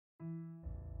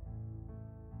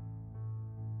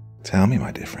Tell me,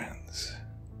 my dear friends,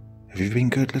 have you been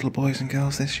good little boys and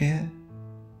girls this year?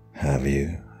 Have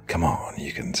you? Come on,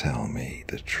 you can tell me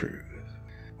the truth.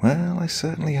 Well, I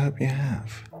certainly hope you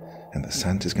have, and that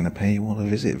Santa's going to pay you all a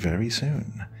visit very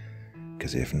soon,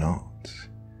 because if not,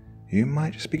 you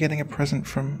might just be getting a present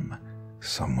from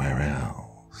somewhere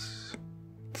else.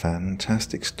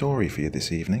 Fantastic story for you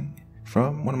this evening,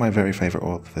 from one of my very favourite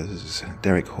authors,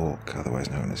 Derek Hawke, otherwise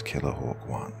known as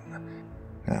Killahawke1.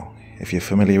 Now, if you're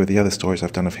familiar with the other stories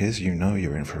I've done of his, you know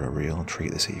you're in for a real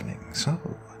treat this evening. So,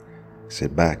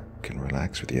 sit back and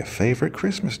relax with your favourite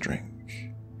Christmas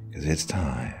drink, because it's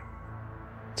time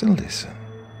to listen.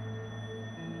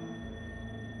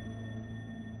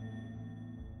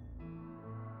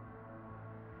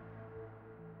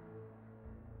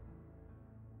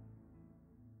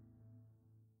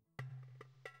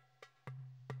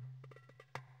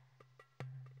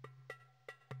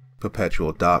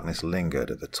 Perpetual darkness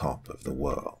lingered at the top of the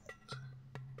world.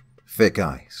 Thick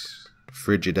ice,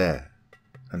 frigid air,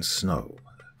 and snow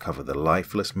covered the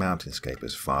lifeless mountainscape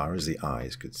as far as the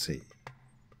eyes could see.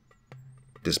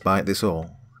 Despite this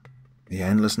all, the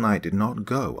endless night did not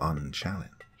go unchallenged.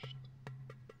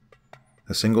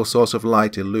 A single source of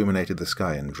light illuminated the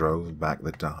sky and drove back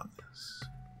the darkness.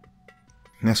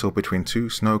 Nestled between two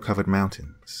snow-covered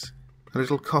mountains, a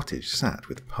little cottage sat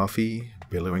with puffy,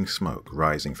 billowing smoke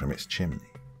rising from its chimney.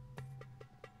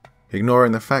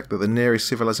 Ignoring the fact that the nearest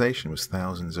civilization was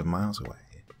thousands of miles away,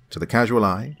 to the casual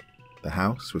eye, the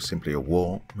house was simply a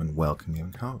warm and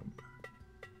welcoming home.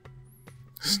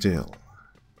 Still,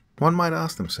 one might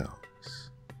ask themselves,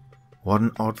 what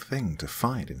an odd thing to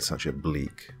find in such a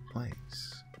bleak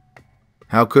place.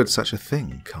 How could such a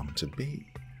thing come to be?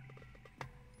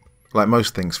 Like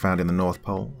most things found in the North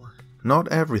Pole, not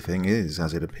everything is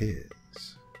as it appears.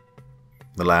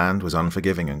 The land was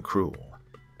unforgiving and cruel,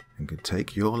 and could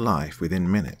take your life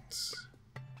within minutes.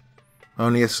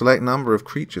 Only a select number of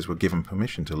creatures were given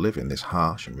permission to live in this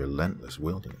harsh and relentless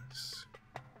wilderness.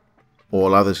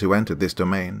 All others who entered this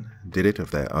domain did it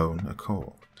of their own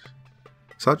accord,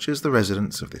 such as the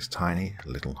residents of this tiny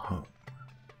little home.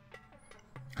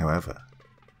 However,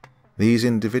 these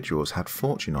individuals had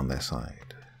fortune on their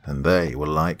side, and they were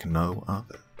like no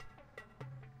other.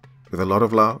 With a lot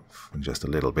of love and just a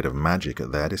little bit of magic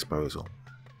at their disposal,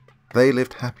 they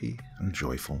lived happy and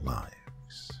joyful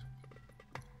lives.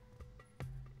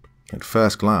 At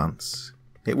first glance,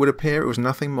 it would appear it was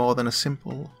nothing more than a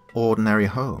simple, ordinary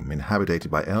home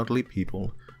inhabited by elderly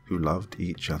people who loved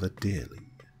each other dearly.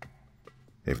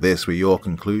 If this were your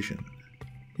conclusion,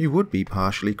 you would be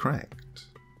partially correct.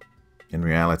 In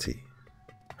reality,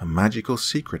 a magical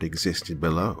secret existed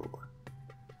below,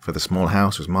 for the small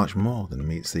house was much more than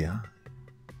meets the eye.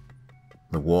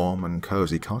 The warm and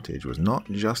cozy cottage was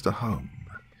not just a home,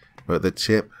 but the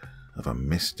tip of a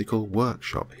mystical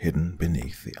workshop hidden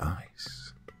beneath the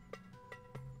ice.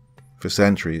 For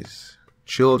centuries,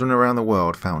 children around the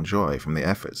world found joy from the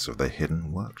efforts of the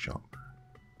hidden workshop.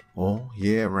 All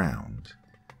year round,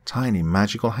 tiny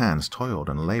magical hands toiled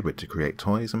and labored to create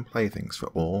toys and playthings for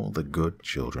all the good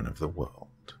children of the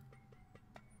world.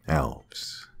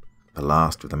 Elves, the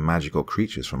last of the magical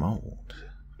creatures from old,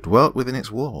 dwelt within its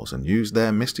walls and used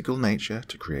their mystical nature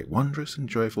to create wondrous and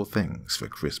joyful things for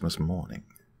Christmas morning.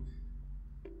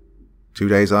 2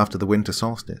 days after the winter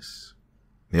solstice,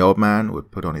 the old man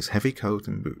would put on his heavy coat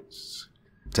and boots,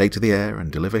 take to the air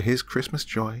and deliver his Christmas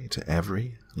joy to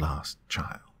every last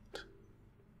child.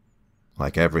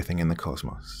 Like everything in the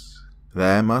cosmos,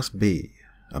 there must be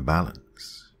a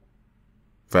balance.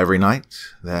 For every night,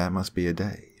 there must be a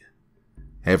day.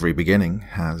 Every beginning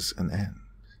has an end.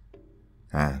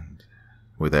 And,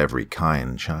 with every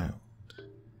kind child,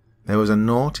 there was a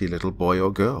naughty little boy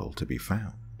or girl to be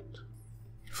found.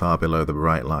 Far below the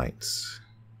bright lights,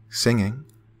 singing,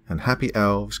 and happy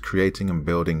elves creating and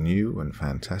building new and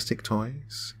fantastic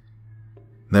toys,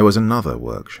 there was another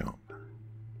workshop.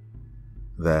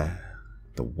 There,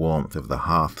 the warmth of the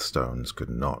hearthstones could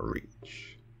not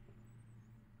reach.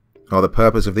 While the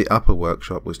purpose of the upper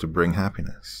workshop was to bring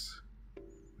happiness,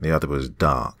 the other was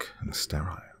dark and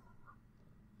sterile.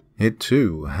 It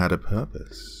too had a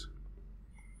purpose.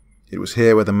 It was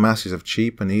here where the masses of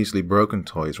cheap and easily broken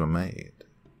toys were made.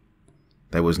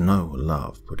 There was no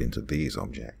love put into these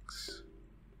objects.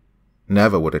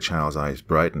 Never would a child's eyes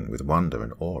brighten with wonder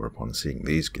and awe upon seeing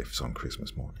these gifts on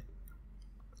Christmas morning.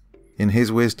 In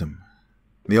his wisdom,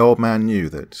 the old man knew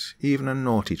that even a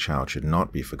naughty child should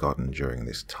not be forgotten during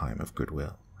this time of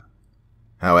goodwill.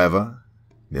 However,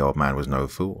 the old man was no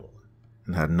fool,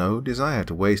 and had no desire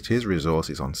to waste his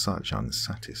resources on such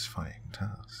unsatisfying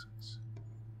tasks.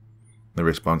 The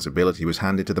responsibility was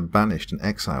handed to the banished and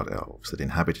exiled elves that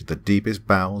inhabited the deepest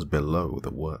bowels below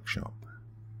the workshop,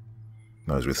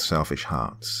 those with selfish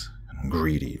hearts and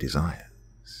greedy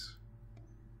desires.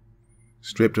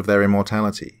 Stripped of their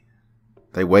immortality,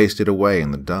 they wasted away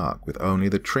in the dark with only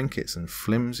the trinkets and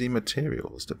flimsy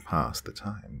materials to pass the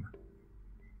time.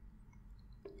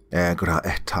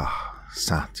 Narrator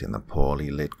sat in the poorly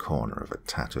lit corner of a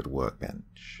tattered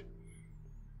workbench.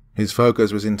 His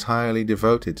focus was entirely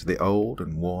devoted to the old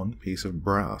and worn piece of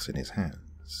brass in his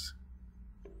hands.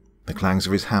 The clangs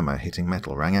of his hammer hitting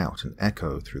metal rang out and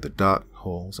echoed through the dark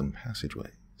halls and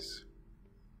passageways.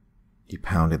 He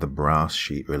pounded the brass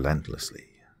sheet relentlessly,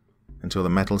 until the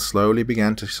metal slowly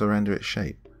began to surrender its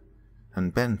shape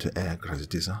and bend to Narrator's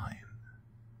design.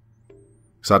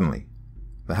 Suddenly,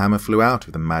 the hammer flew out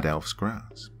of the mad elf's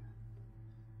grasp.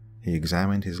 He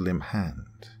examined his limp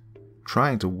hand,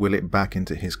 trying to will it back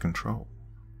into his control.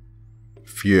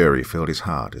 Fury filled his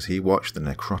heart as he watched the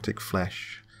necrotic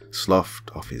flesh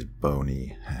sloughed off his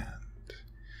bony hand.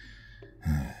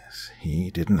 Yes,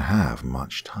 he didn't have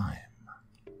much time.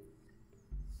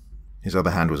 His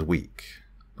other hand was weak,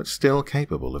 but still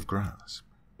capable of grasp.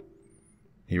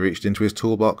 He reached into his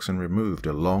toolbox and removed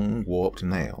a long, warped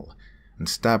nail and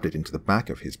stabbed it into the back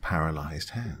of his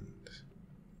paralyzed hand.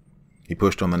 He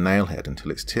pushed on the nail head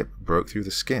until its tip broke through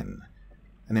the skin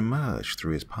and emerged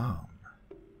through his palm.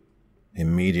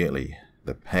 Immediately,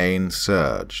 the pain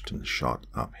surged and shot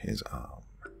up his arm.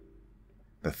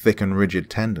 The thick and rigid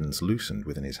tendons loosened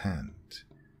within his hand,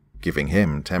 giving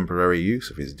him temporary use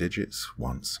of his digits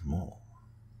once more.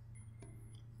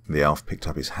 The elf picked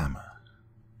up his hammer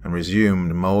and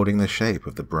resumed molding the shape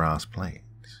of the brass plate.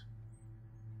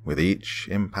 With each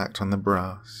impact on the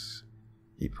brass,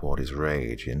 he poured his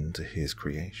rage into his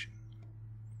creation.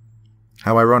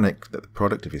 How ironic that the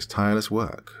product of his tireless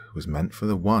work was meant for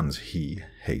the ones he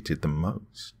hated the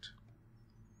most.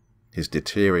 His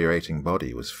deteriorating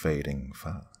body was fading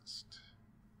fast.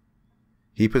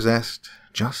 He possessed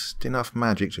just enough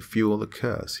magic to fuel the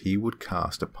curse he would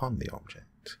cast upon the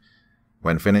object.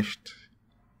 When finished,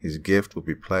 his gift would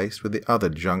be placed with the other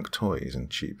junk toys and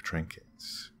cheap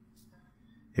trinkets.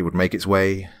 It would make its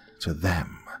way to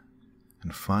them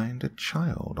and find a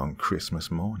child on Christmas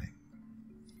morning.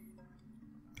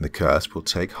 The curse will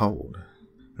take hold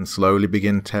and slowly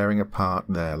begin tearing apart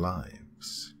their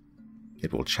lives.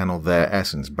 It will channel their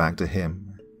essence back to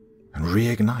him and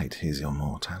reignite his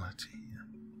immortality.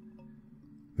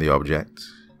 The object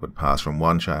would pass from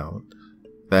one child,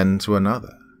 then to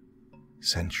another,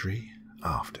 century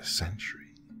after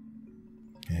century.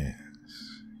 Yes,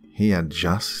 he had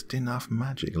just enough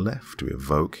magic left to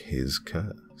evoke his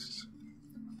curse.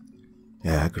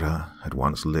 Narrator had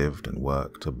once lived and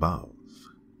worked above.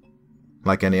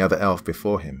 Like any other elf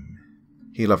before him,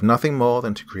 he loved nothing more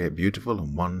than to create beautiful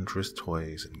and wondrous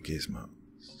toys and gizmos.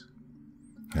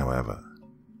 However,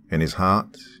 in his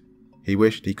heart, he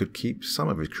wished he could keep some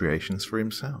of his creations for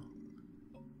himself.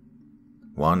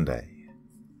 One day,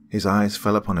 his eyes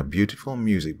fell upon a beautiful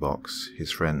music box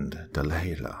his friend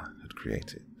Delilah had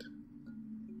created.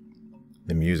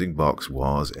 The music box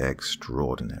was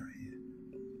extraordinary,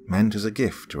 meant as a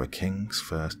gift to a king's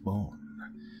firstborn.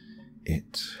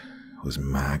 It was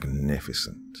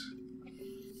magnificent.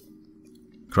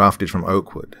 Crafted from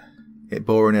oak wood, it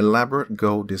bore an elaborate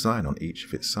gold design on each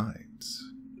of its sides.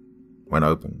 When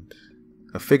opened,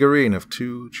 a figurine of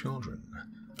two children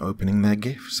opening their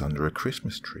gifts under a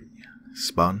Christmas tree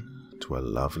spun to a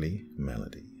lovely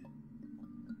melody.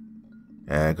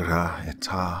 Narrator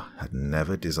had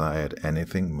never desired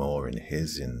anything more in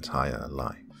his entire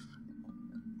life.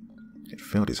 It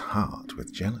filled his heart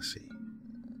with jealousy.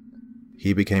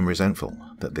 He became resentful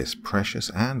that this precious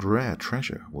and rare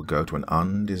treasure would go to an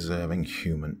undeserving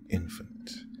human infant.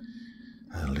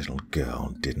 The little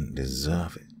girl didn't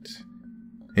deserve it.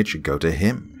 It should go to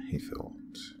him, he thought.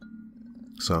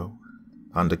 So,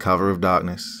 under cover of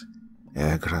darkness,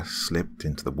 Narrator slipped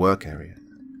into the work area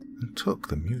and took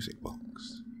the music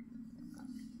box.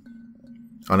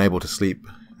 Unable to sleep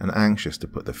and anxious to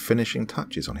put the finishing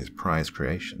touches on his prized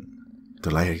creation,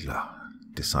 Delilah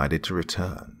decided to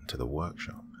return to the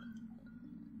workshop.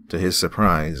 To his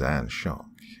surprise and shock,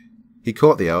 he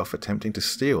caught the elf attempting to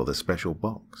steal the special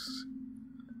box.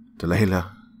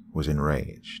 Delilah was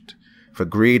enraged, for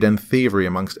greed and thievery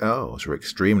amongst elves were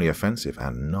extremely offensive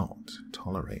and not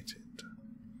tolerated.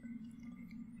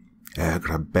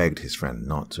 Narrator begged his friend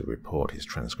not to report his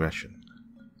transgression,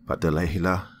 but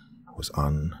Delilah was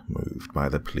unmoved by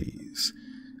the pleas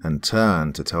and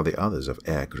turned to tell the others of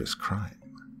Narrator's crime.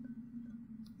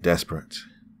 Desperate,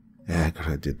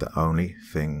 Narrator did the only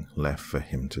thing left for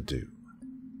him to do.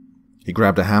 He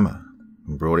grabbed a hammer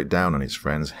and brought it down on his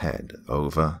friend's head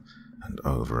over and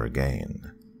over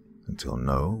again, until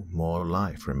no more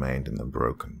life remained in the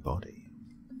broken body.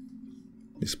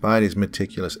 Despite his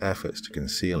meticulous efforts to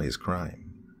conceal his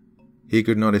crime, he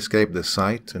could not escape the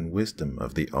sight and wisdom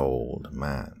of the old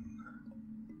man.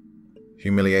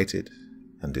 Humiliated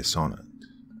and dishonored,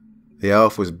 the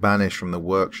elf was banished from the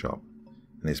workshop,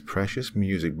 and his precious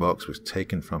music box was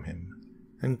taken from him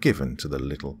and given to the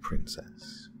little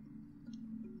princess.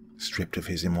 Stripped of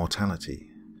his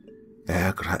immortality,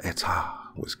 narrated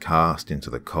was cast into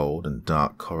the cold and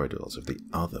dark corridors of the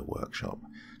other workshop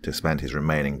to spend his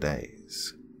remaining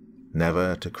days,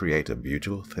 never to create a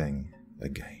beautiful thing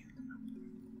again.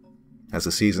 As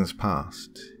the seasons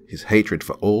passed, his hatred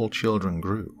for all children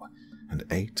grew and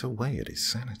ate away at his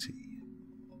sanity.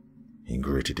 He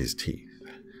gritted his teeth,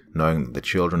 knowing that the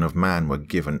children of man were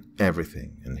given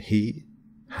everything and he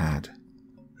had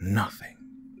nothing.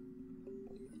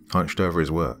 Hunched over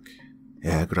his work,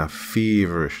 Eagra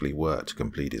feverishly worked to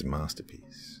complete his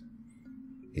masterpiece.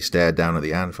 He stared down at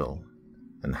the anvil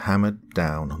and hammered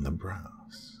down on the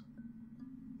brass.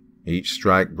 Each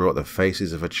strike brought the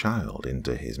faces of a child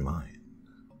into his mind.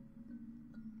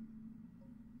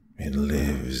 It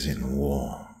lives in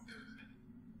warmth.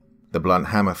 The blunt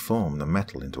hammer formed the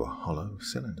metal into a hollow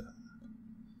cylinder.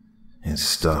 It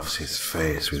stuffs his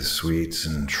face with sweets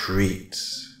and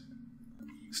treats.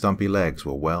 Stumpy legs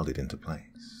were welded into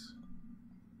place.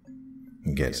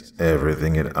 It gets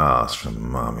everything it asks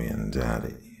from Mommy and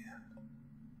Daddy.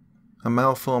 A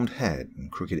malformed head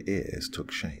and crooked ears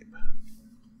took shape.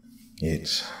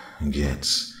 It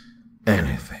gets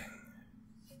anything.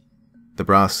 The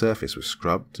brass surface was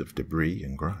scrubbed of debris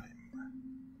and grime.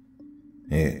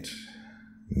 It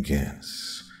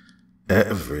gets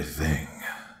everything.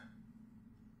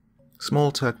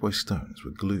 Small turquoise stones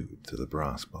were glued to the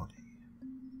brass body.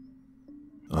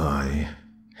 I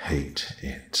hate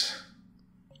it.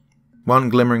 One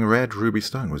glimmering red ruby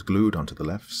stone was glued onto the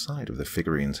left side of the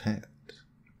figurine's head.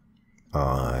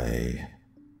 I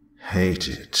hate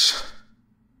it.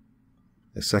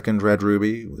 The second red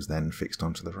ruby was then fixed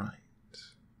onto the right.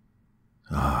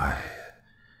 I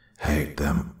hate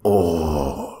them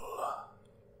all.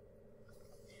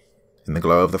 In the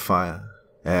glow of the fire,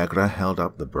 Eagra held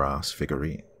up the brass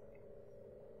figurine.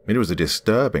 It was a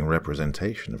disturbing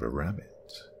representation of a rabbit.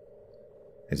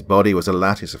 Its body was a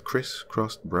lattice of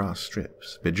criss-crossed brass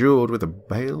strips, bejeweled with a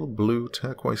pale blue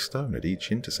turquoise stone at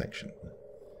each intersection.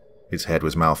 Its head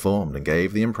was malformed and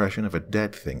gave the impression of a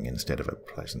dead thing instead of a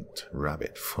pleasant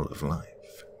rabbit full of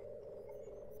life.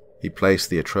 He placed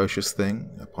the atrocious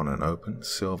thing upon an open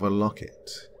silver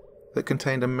locket that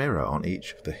contained a mirror on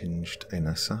each of the hinged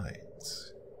inner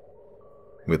sides.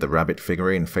 With the rabbit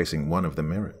figurine facing one of the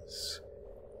mirrors,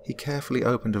 he carefully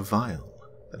opened a vial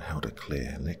that held a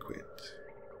clear liquid.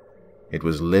 It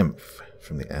was lymph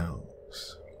from the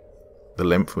elves. The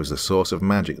lymph was the source of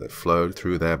magic that flowed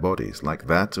through their bodies like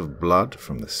that of blood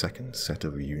from the second set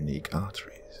of unique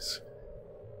arteries.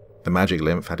 The magic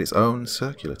lymph had its own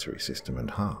circulatory system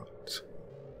and heart.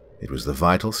 It was the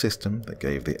vital system that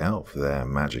gave the elf their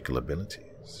magical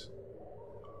abilities.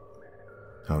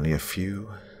 Only a few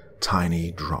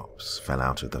tiny drops fell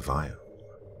out of the vial.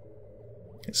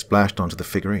 It splashed onto the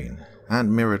figurine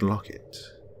and mirrored locket,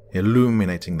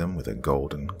 illuminating them with a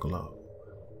golden glow.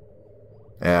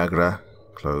 Eagra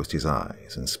closed his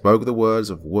eyes and spoke the words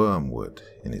of wormwood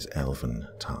in his elven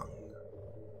tongue.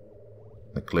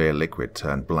 The clear liquid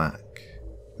turned black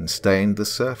and stained the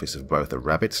surface of both the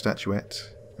rabbit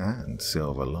statuette and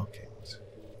silver locket.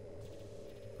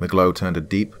 The glow turned a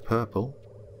deep purple,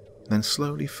 then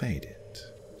slowly faded.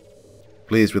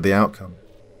 Pleased with the outcome,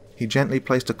 he gently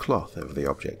placed a cloth over the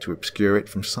object to obscure it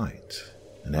from sight,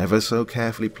 and ever so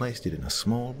carefully placed it in a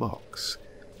small box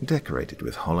decorated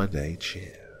with holiday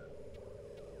cheer.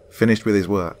 Finished with his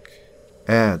work,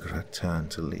 Eagra turned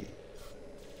to leave,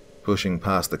 pushing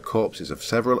past the corpses of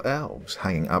several elves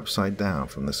hanging upside down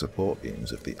from the support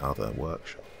beams of the other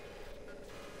workshop.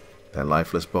 Their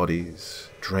lifeless bodies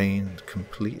drained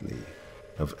completely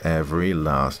of every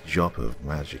last drop of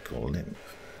magical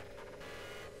lymph.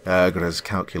 Eagra's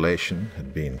calculation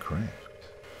had been correct.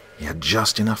 He had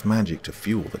just enough magic to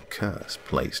fuel the curse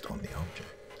placed on the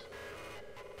object.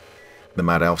 The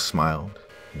Mad Elf smiled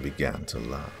and began to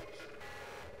laugh.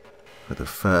 For the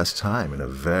first time in a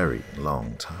very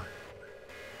long time,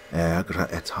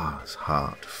 Eagra's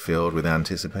heart filled with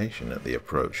anticipation at the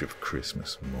approach of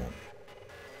Christmas morning.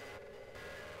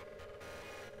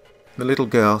 The little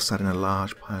girl sat in a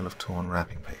large pile of torn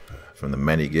wrapping paper from the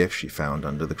many gifts she found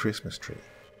under the Christmas tree.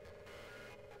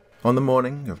 On the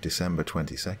morning of December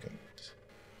 22nd,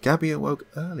 Gabby awoke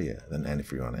earlier than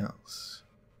everyone else.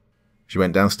 She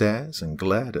went downstairs and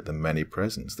glared at the many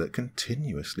presents that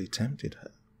continuously tempted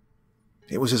her.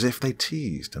 It was as if they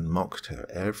teased and mocked her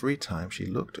every time she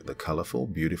looked at the colourful,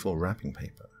 beautiful wrapping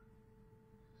paper.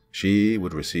 She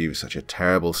would receive such a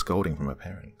terrible scolding from her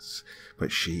parents,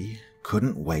 but she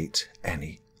couldn't wait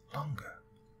any longer.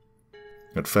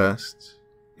 At first,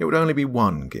 it would only be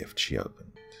one gift she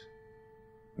opened.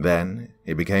 Then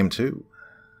it became two,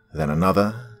 then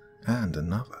another and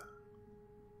another.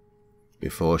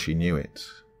 Before she knew it,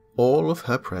 all of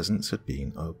her presents had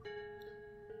been opened.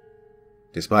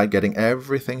 Despite getting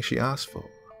everything she asked for,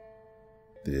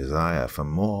 the desire for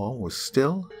more was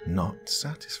still not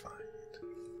satisfied.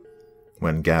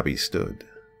 When Gabby stood,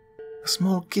 a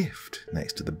small gift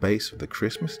next to the base of the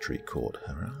Christmas tree caught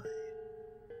her eye.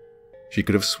 She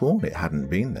could have sworn it hadn't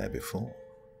been there before.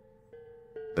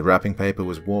 The wrapping paper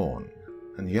was worn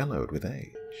and yellowed with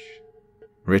age,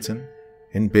 written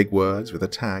in big words with a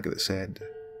tag that said,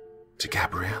 "To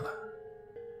Gabriella."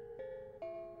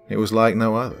 It was like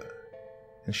no other,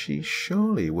 and she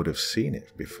surely would have seen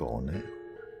it before now.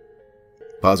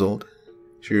 Puzzled,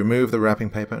 she removed the wrapping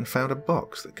paper and found a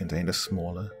box that contained a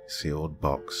smaller, sealed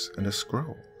box and a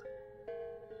scroll.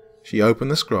 She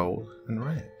opened the scroll and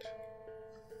read,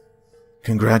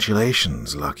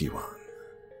 "Congratulations, lucky one.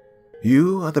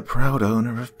 You are the proud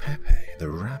owner of Pepe, the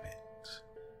rabbit.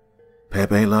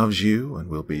 Pepe loves you and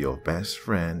will be your best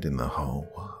friend in the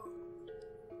whole world.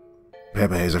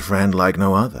 Pepe is a friend like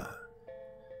no other,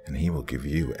 and he will give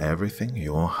you everything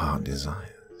your heart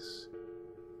desires.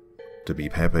 To be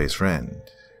Pepe's friend,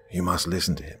 you must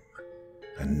listen to him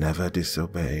and never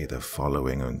disobey the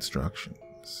following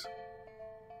instructions.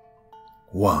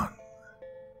 1.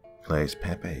 Place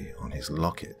Pepe on his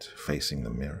locket facing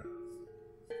the mirror.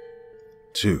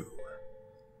 2.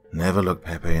 Never look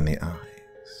Pepe in the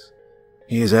eyes.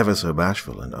 He is ever so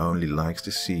bashful and only likes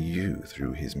to see you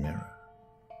through his mirror.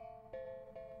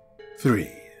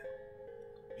 3.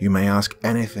 You may ask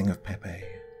anything of Pepe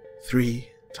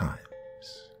 3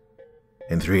 times.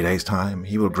 In 3 days' time,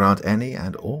 he will grant any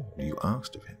and all you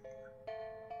asked of him.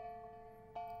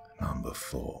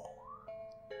 4.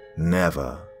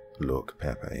 Never look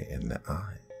Pepe in the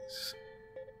eyes.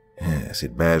 Yes,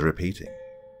 it bears repeating.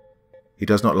 He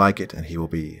does not like it, and he will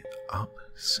be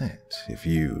upset if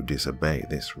you disobey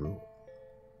this rule.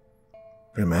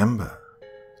 Remember,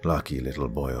 lucky little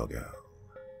boy or girl,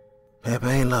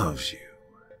 Pepe loves you.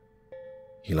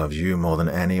 He loves you more than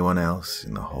anyone else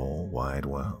in the whole wide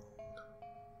world.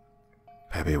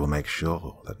 Pepe will make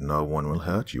sure that no one will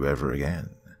hurt you ever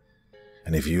again.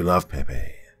 And if you love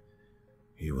Pepe,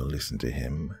 you will listen to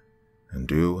him and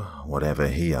do whatever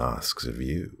he asks of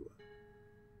you.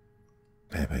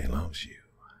 Pepe loves you,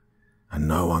 and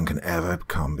no one can ever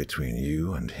come between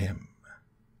you and him.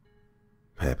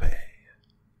 Pepe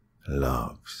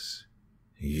loves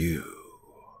you."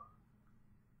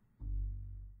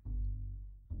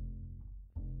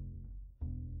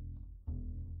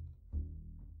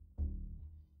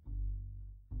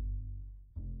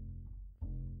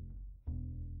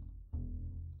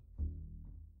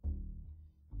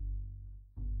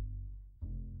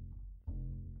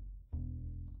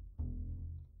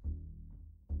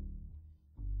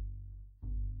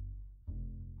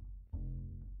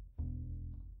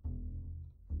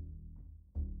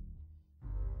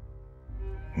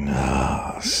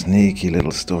 Sneaky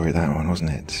little story that one,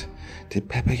 wasn't it? Did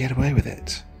Pepe get away with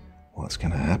it? What's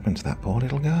going to happen to that poor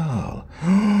little girl?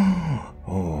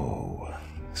 Oh,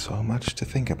 so much to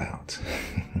think about.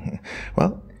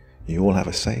 Well, you all have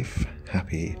a safe,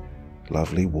 happy,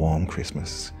 lovely, warm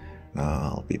Christmas.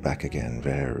 I'll be back again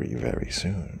very, very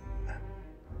soon.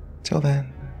 Till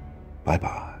then,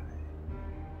 bye-bye.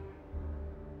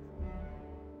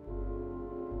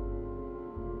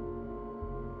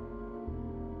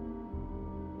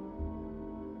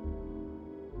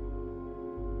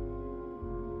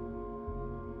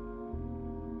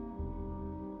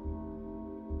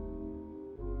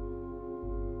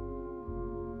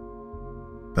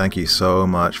 Thank you so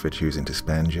much for choosing to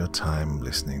spend your time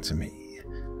listening to me.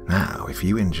 Now, if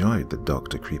you enjoyed the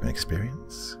Dr. Creepen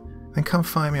experience, then come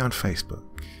find me on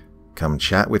Facebook. Come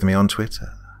chat with me on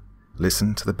Twitter.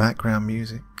 Listen to the background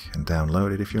music and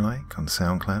download it if you like on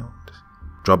SoundCloud.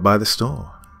 Drop by the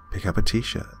store, pick up a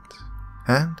t-shirt.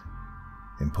 And,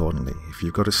 importantly, if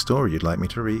you've got a story you'd like me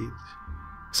to read,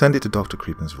 send it to Dr.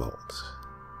 Creepen's Vault,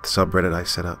 the subreddit I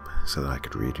set up so that I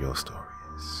could read your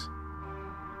stories.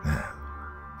 Now,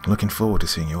 looking forward to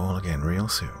seeing you all again real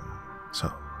soon.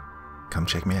 So, come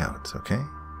check me out, okay?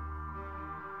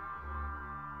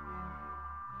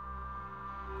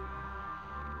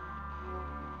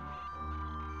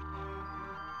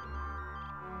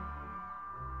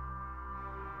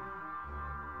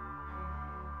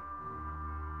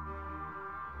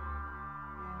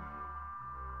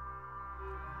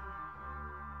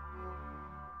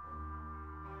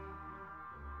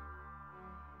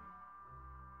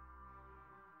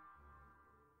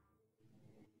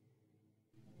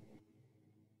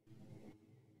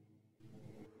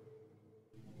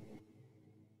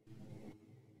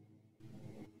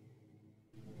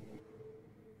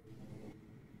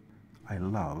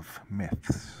 love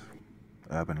myths,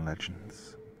 urban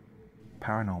legends,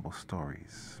 paranormal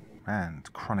stories,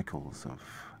 and chronicles of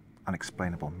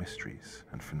unexplainable mysteries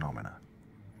and phenomena.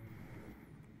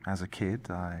 As a kid,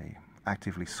 I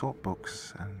actively sought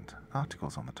books and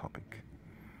articles on the topic,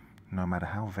 no matter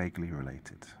how vaguely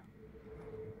related.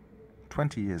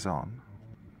 20 years on,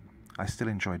 I still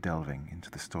enjoy delving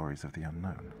into the stories of the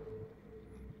unknown.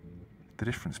 The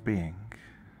difference being,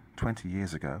 20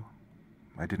 years ago,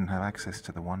 I didn't have access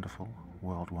to the wonderful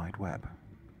World Wide Web.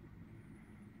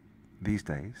 These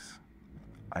days,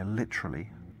 I literally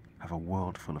have a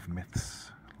world full of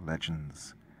myths,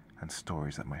 legends, and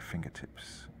stories at my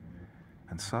fingertips,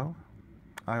 and so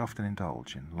I often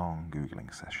indulge in long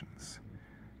Googling sessions,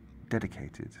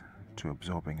 dedicated to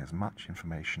absorbing as much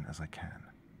information as I can.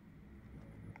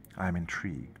 I am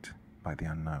intrigued by the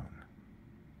unknown.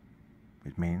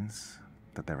 It means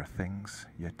that there are things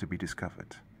yet to be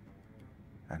discovered,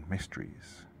 and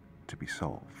mysteries to be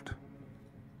solved.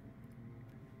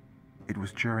 It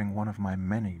was during one of my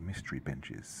many mystery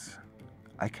binges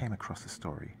I came across the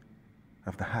story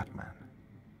of the Hat Man,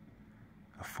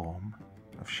 a form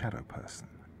of shadow person.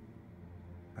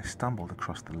 I stumbled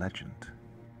across the legend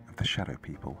of the shadow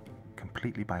people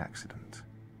completely by accident,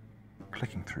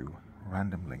 clicking through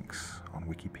random links on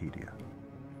Wikipedia.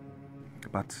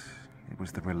 But it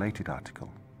was the related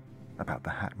article about the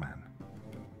Hat Man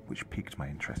which piqued my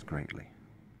interest greatly.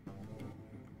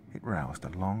 It roused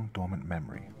a long dormant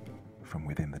memory from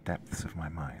within the depths of my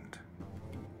mind.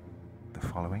 The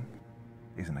following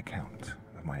is an account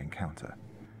of my encounter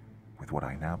with what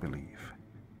I now believe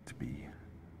to be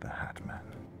the Hat Man.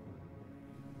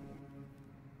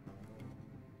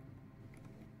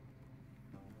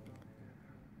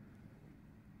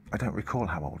 I don't recall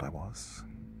how old I was,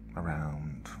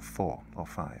 around 4 or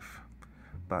 5,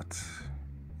 but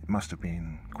it must have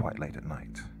been quite late at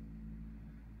night.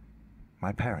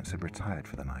 My parents had retired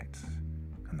for the night,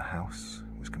 and the house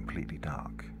was completely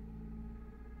dark.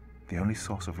 The only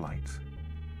source of light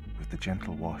was the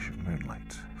gentle wash of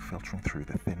moonlight filtering through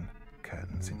the thin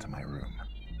curtains into my room.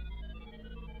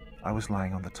 I was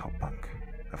lying on the top bunk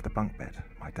of the bunk bed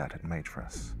my dad had made for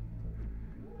us.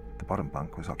 The bottom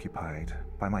bunk was occupied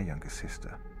by my younger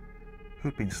sister, who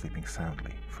had been sleeping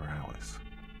soundly for hours.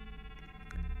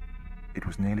 It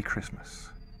was nearly Christmas,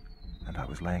 and I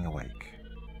was laying awake,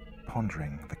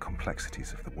 pondering the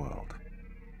complexities of the world,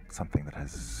 something that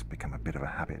has become a bit of a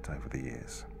habit over the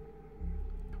years.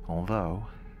 Although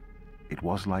it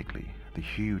was likely the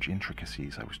huge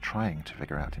intricacies I was trying to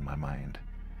figure out in my mind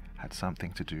had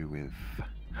something to do with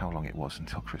how long it was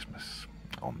until Christmas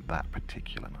on that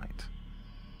particular night.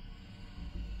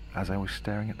 As I was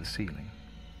staring at the ceiling,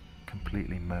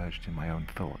 completely merged in my own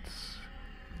thoughts,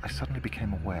 I suddenly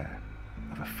became aware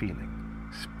of a feeling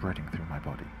spreading through my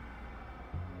body.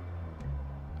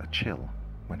 A chill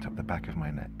went up the back of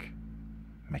my neck,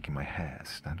 making my hair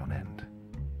stand on end.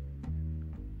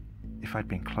 If I'd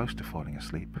been close to falling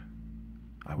asleep,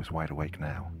 I was wide awake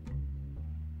now.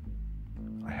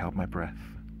 I held my breath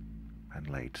and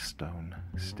laid stone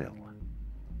still,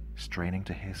 straining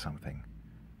to hear something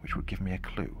which would give me a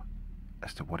clue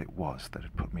as to what it was that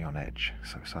had put me on edge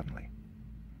so suddenly.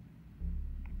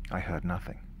 I heard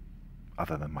nothing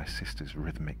other than my sister's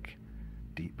rhythmic,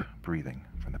 deep breathing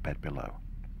from the bed below.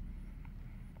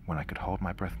 When I could hold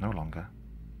my breath no longer,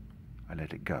 I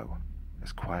let it go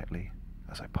as quietly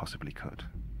as I possibly could.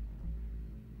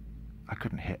 I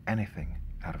couldn't hear anything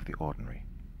out of the ordinary,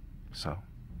 so,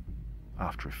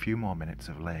 after a few more minutes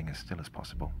of laying as still as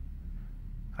possible,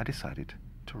 I decided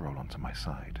to roll onto my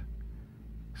side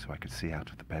so I could see out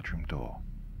of the bedroom door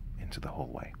into the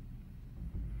hallway.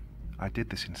 I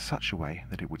did this in such a way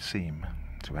that it would seem,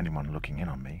 to anyone looking in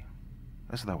on me,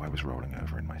 as though I was rolling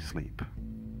over in my sleep,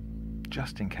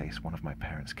 just in case one of my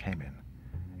parents came in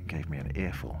and gave me an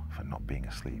earful for not being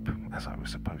asleep as I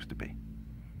was supposed to be.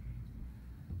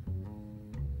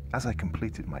 As I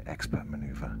completed my expert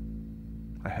maneuver,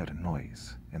 I heard a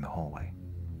noise in the hallway.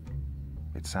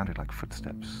 It sounded like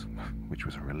footsteps, which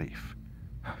was a relief.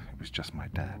 It was just my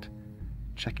dad,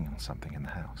 checking on something in the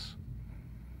house.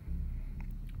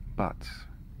 But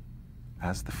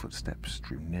as the footsteps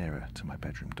drew nearer to my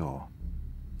bedroom door,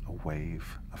 a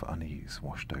wave of unease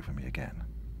washed over me again.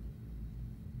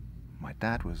 My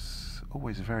dad was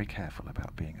always very careful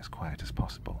about being as quiet as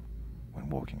possible when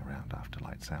walking around after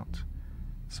lights out,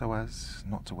 so as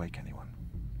not to wake anyone.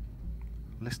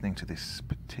 Listening to this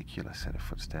particular set of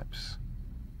footsteps,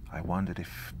 I wondered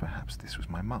if perhaps this was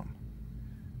my mum,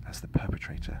 as the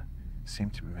perpetrator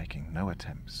seemed to be making no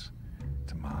attempts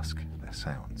to mask their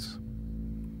sounds.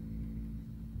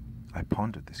 I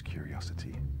pondered this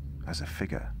curiosity as a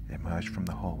figure emerged from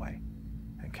the hallway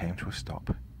and came to a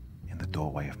stop in the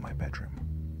doorway of my bedroom.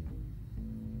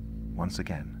 Once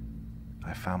again,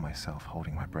 I found myself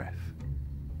holding my breath,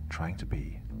 trying to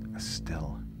be as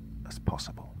still as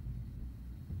possible.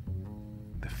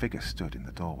 The figure stood in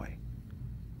the doorway,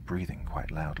 breathing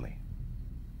quite loudly.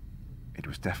 It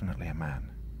was definitely a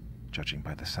man, judging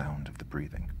by the sound of the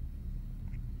breathing.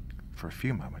 For a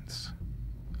few moments,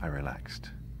 I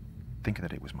relaxed, thinking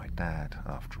that it was my dad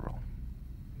after all.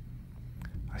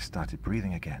 I started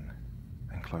breathing again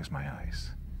and closed my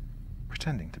eyes,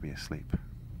 pretending to be asleep.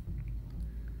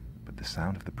 But the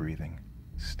sound of the breathing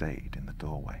stayed in the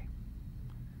doorway.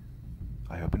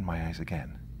 I opened my eyes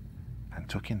again and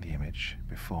took in the image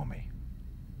before me.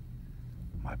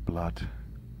 My blood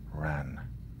ran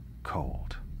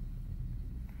cold.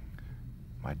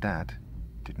 My dad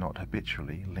did not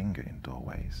habitually linger in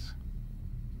doorways.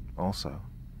 Also,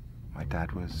 my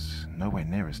dad was nowhere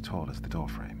near as tall as the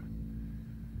doorframe,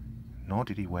 nor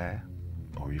did he wear,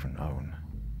 or even own,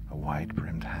 a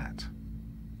wide-brimmed hat.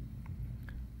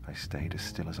 I stayed as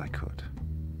still as I could,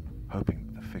 hoping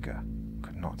that the figure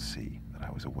could not see that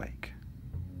I was awake.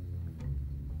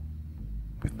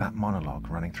 With that monologue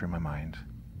running through my mind,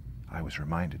 I was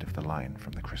reminded of the line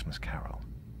from the Christmas Carol.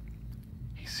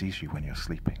 He sees you when you're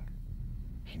sleeping.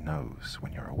 He knows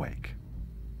when you're awake.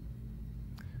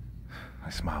 I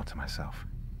smiled to myself.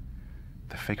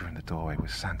 The figure in the doorway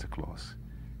was Santa Claus,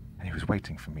 and he was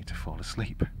waiting for me to fall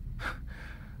asleep.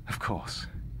 Of course,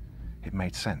 it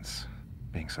made sense,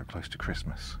 being so close to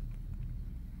Christmas.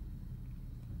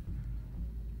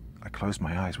 I closed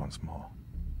my eyes once more,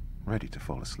 ready to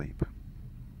fall asleep.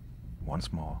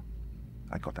 Once more,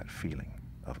 I got that feeling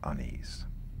of unease.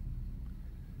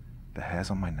 The hairs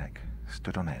on my neck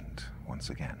stood on end once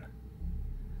again.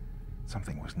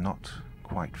 Something was not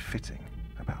quite fitting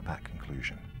about that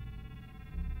conclusion.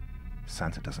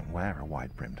 Santa doesn't wear a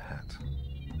wide-brimmed hat.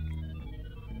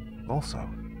 Also,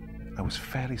 I was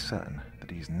fairly certain that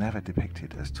he's never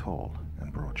depicted as tall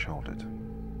and broad-shouldered.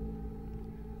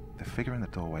 The figure in the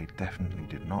doorway definitely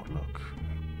did not look,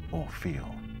 or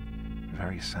feel,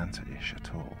 very Santa-ish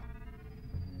at all.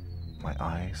 My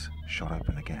eyes shot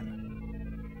open again.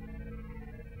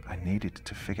 I needed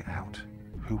to figure out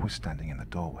who was standing in the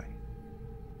doorway.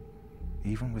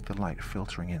 Even with the light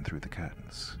filtering in through the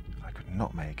curtains, I could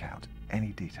not make out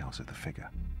any details of the figure.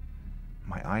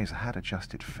 My eyes had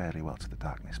adjusted fairly well to the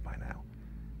darkness by now,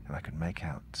 and I could make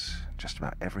out just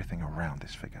about everything around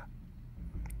this figure.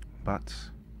 But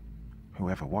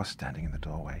whoever was standing in the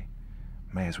doorway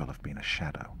may as well have been a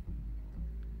shadow.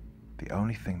 The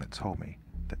only thing that told me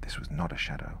that this was not a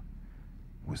shadow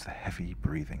was the heavy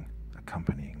breathing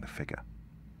accompanying the figure.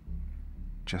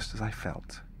 Just as I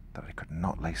felt that I could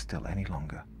not lay still any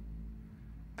longer,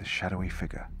 the shadowy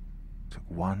figure took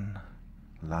one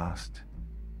last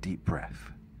deep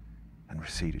breath and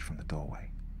receded from the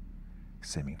doorway,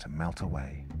 seeming to melt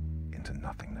away into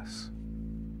nothingness.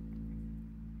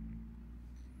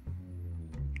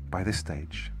 By this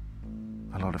stage,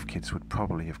 a lot of kids would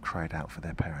probably have cried out for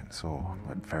their parents, or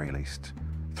at very least,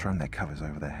 thrown their covers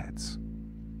over their heads.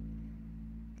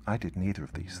 I did neither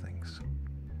of these things.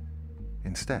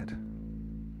 Instead,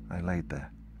 I laid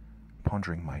there,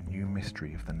 pondering my new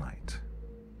mystery of the night,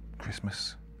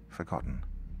 Christmas forgotten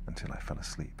until I fell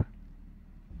asleep.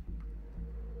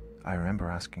 I remember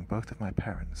asking both of my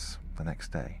parents the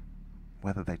next day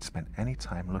whether they'd spent any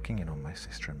time looking in on my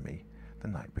sister and me the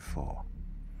night before.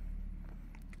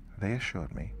 They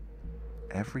assured me,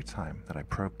 every time that I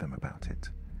probed them about it,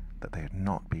 that they had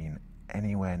not been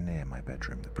anywhere near my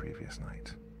bedroom the previous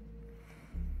night.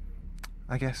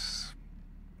 I guess,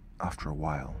 after a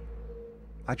while,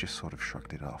 I just sort of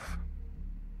shrugged it off.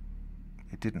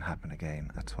 It didn't happen again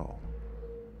at all.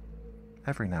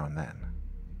 Every now and then,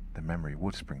 the memory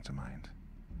would spring to mind,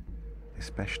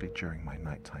 especially during my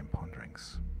nighttime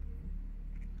ponderings.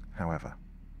 However,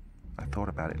 I thought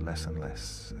about it less and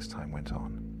less as time went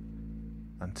on,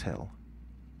 until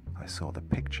I saw the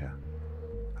picture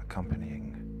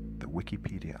accompanying the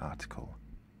Wikipedia article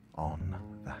on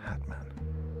the Hat Man.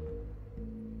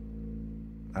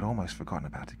 I'd almost forgotten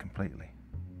about it completely.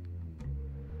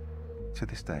 To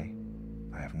this day,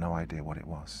 I have no idea what it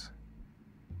was.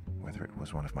 Whether it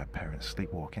was one of my parents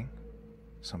sleepwalking,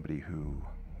 somebody who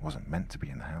wasn't meant to be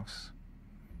in the house,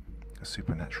 a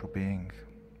supernatural being,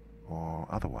 or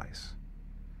otherwise.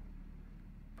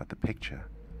 But the picture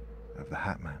of the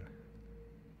Hat Man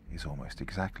is almost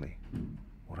exactly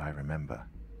what I remember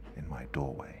in my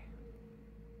doorway.